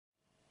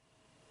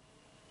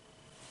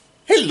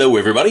Hello,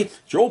 everybody. It's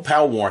your old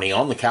pal Warnie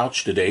on the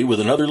couch today with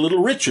another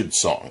Little Richard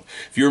song.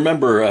 If you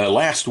remember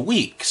last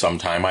week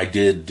sometime I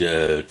did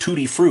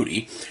Tutti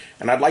Frutti,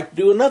 and I'd like to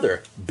do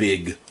another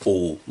big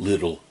old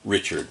Little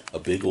Richard, a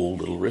big old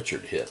Little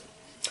Richard hit.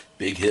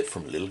 Big hit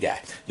from a little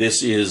guy.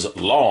 This is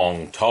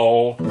Long,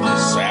 Tall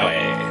Sally.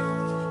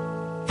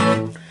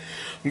 I'm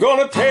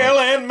gonna tell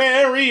Aunt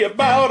Mary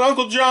about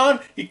Uncle John.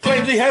 He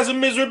claims he has a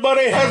misery, but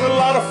he has a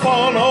lot of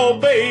fun. Oh,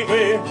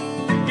 baby.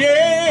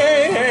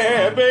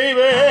 Yeah,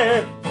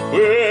 baby.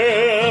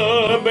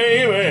 Well,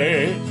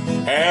 baby,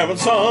 having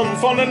some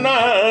fun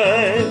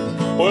tonight.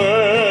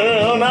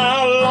 Well,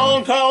 now,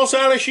 Long, Tall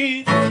Sally,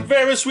 she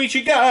very sweet.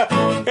 She got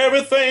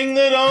everything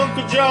that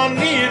Uncle John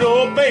needed.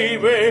 Oh,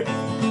 baby.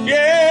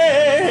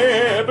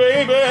 Yeah,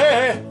 baby.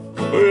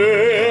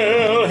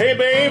 Well, hey,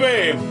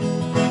 baby,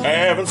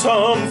 having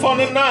some fun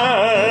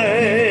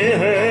tonight.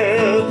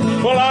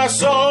 Well, I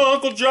saw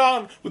Uncle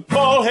John with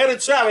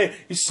bald-headed Sally.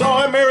 He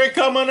saw Aunt Mary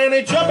coming and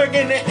he jumping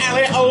in the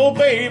alley. Oh,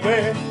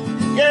 baby,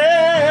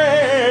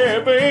 yeah,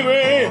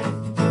 baby,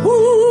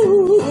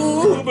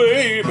 ooh,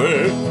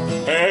 baby,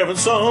 having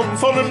some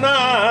fun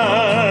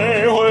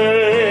tonight.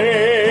 Well,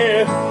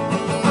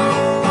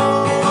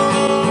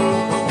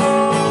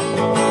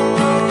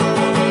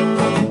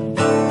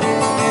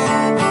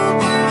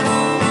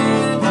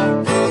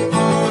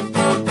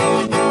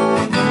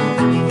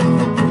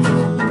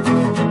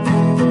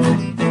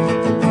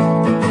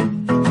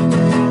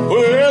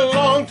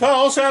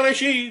 Sally,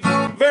 she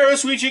very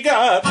sweet. She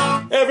got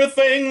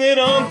everything that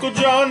Uncle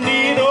John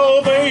need.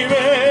 Oh, baby,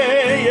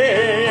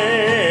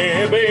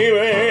 yeah, baby,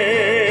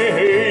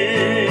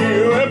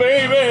 yeah,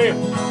 baby,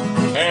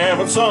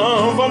 having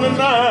some fun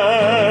tonight.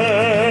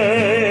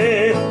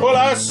 Well,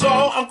 I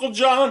saw Uncle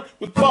John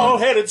with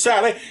bald-headed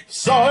Sally.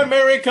 Saw Aunt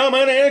Mary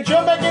coming and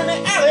jump back in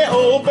the alley.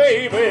 Oh,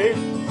 baby,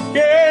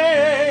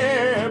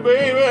 yeah,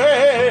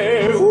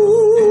 baby,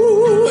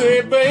 ooh,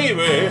 hey,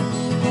 baby,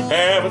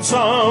 having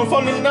some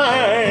fun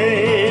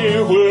tonight.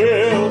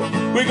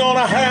 Well, we're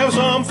gonna have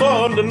some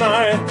fun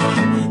tonight.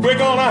 We're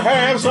gonna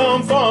have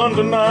some fun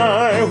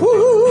tonight.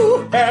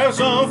 Woo, have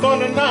some fun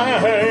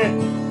tonight.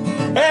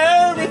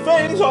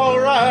 Everything's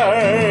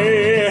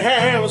alright.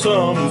 Having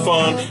some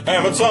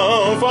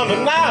fun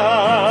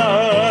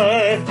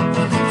tonight.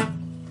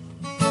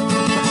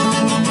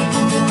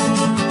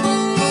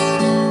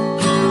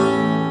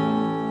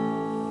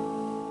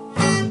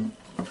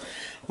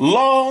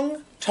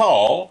 Long,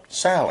 Tall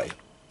Sally.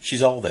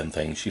 She's all them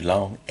things. She's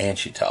long and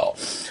she's tall.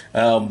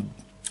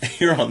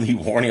 Here on the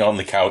Warnie on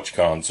the Couch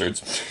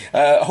concerts.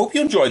 Hope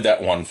you enjoyed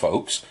that one,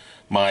 folks.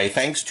 My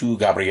thanks to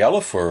Gabriella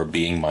for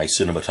being my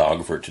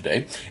cinematographer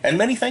today. And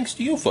many thanks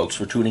to you, folks,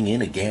 for tuning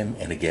in again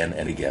and again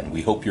and again.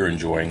 We hope you're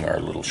enjoying our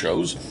little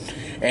shows.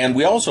 And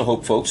we also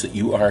hope, folks, that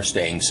you are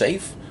staying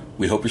safe.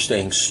 We hope you're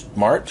staying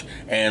smart.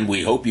 And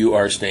we hope you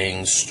are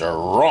staying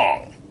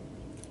strong.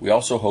 We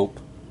also hope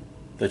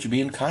that you're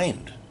being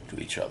kind to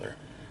each other.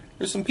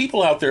 There's some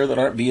people out there that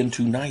aren't being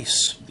too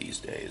nice these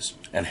days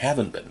and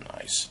haven't been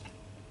nice.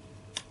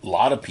 A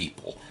lot of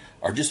people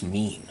are just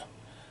mean.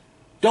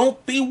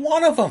 Don't be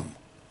one of them.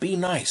 Be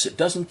nice. It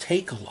doesn't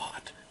take a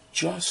lot.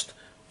 Just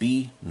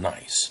be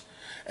nice.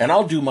 And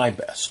I'll do my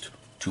best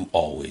to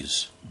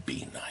always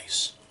be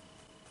nice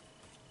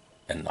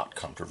and not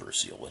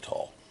controversial at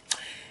all.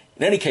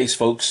 In any case,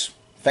 folks,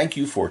 thank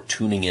you for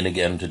tuning in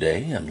again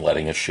today and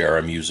letting us share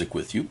our music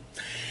with you.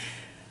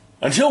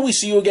 Until we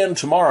see you again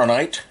tomorrow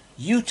night,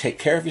 you take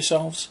care of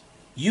yourselves,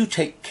 you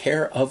take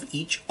care of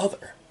each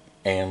other,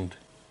 and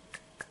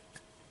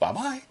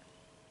bye-bye.